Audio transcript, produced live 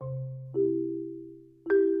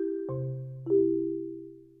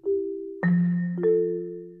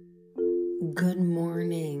Good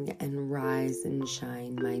morning and rise and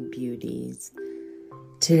shine, my beauties.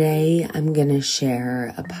 Today I'm going to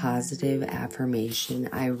share a positive affirmation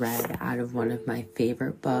I read out of one of my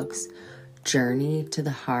favorite books, Journey to the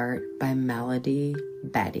Heart by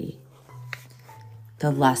Beattie.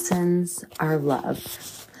 The lessons are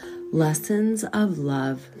love. Lessons of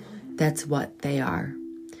love, that's what they are.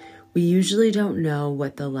 We usually don't know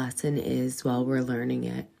what the lesson is while we're learning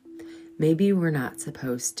it. Maybe we're not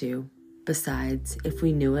supposed to. Besides, if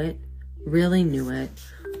we knew it, really knew it,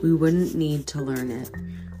 we wouldn't need to learn it.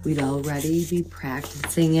 We'd already be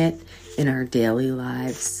practicing it in our daily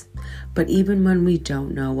lives. But even when we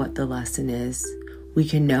don't know what the lesson is, we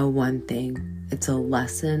can know one thing. It's a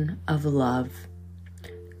lesson of love,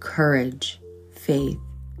 courage, faith,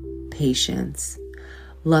 patience,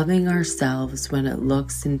 loving ourselves when it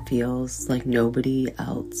looks and feels like nobody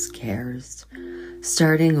else cares.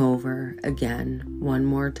 Starting over again one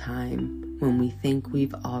more time when we think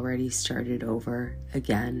we've already started over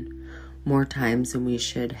again more times than we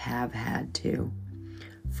should have had to.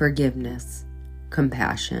 Forgiveness,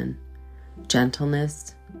 compassion,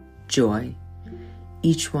 gentleness, joy.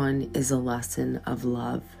 Each one is a lesson of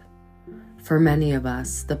love. For many of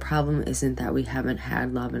us, the problem isn't that we haven't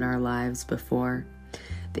had love in our lives before.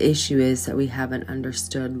 The issue is that we haven't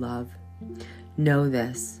understood love. Know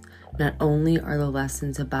this. Not only are the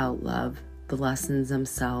lessons about love, the lessons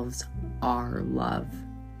themselves are love.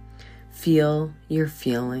 Feel your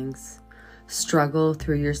feelings. Struggle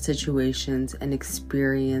through your situations and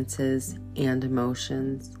experiences and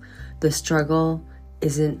emotions. The struggle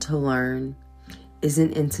isn't to learn,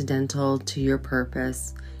 isn't incidental to your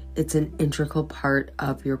purpose. It's an integral part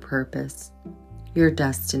of your purpose, your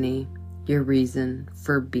destiny, your reason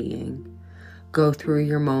for being. Go through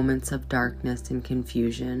your moments of darkness and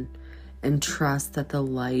confusion and trust that the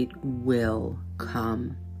light will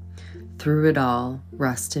come. Through it all,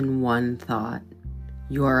 rest in one thought.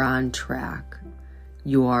 You're on track.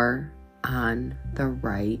 You're on the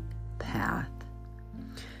right path.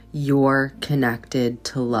 You're connected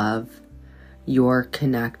to love. You're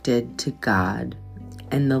connected to God.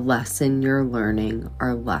 And the lesson you're learning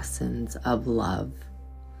are lessons of love.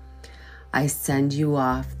 I send you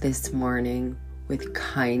off this morning with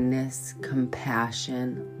kindness,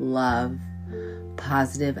 compassion, love,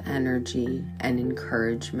 positive energy, and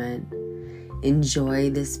encouragement. Enjoy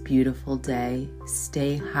this beautiful day.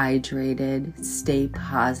 Stay hydrated, stay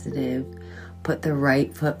positive, put the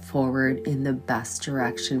right foot forward in the best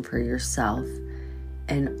direction for yourself,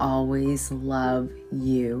 and always love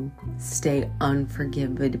you. Stay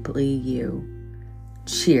unforgivably you.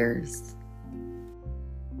 Cheers.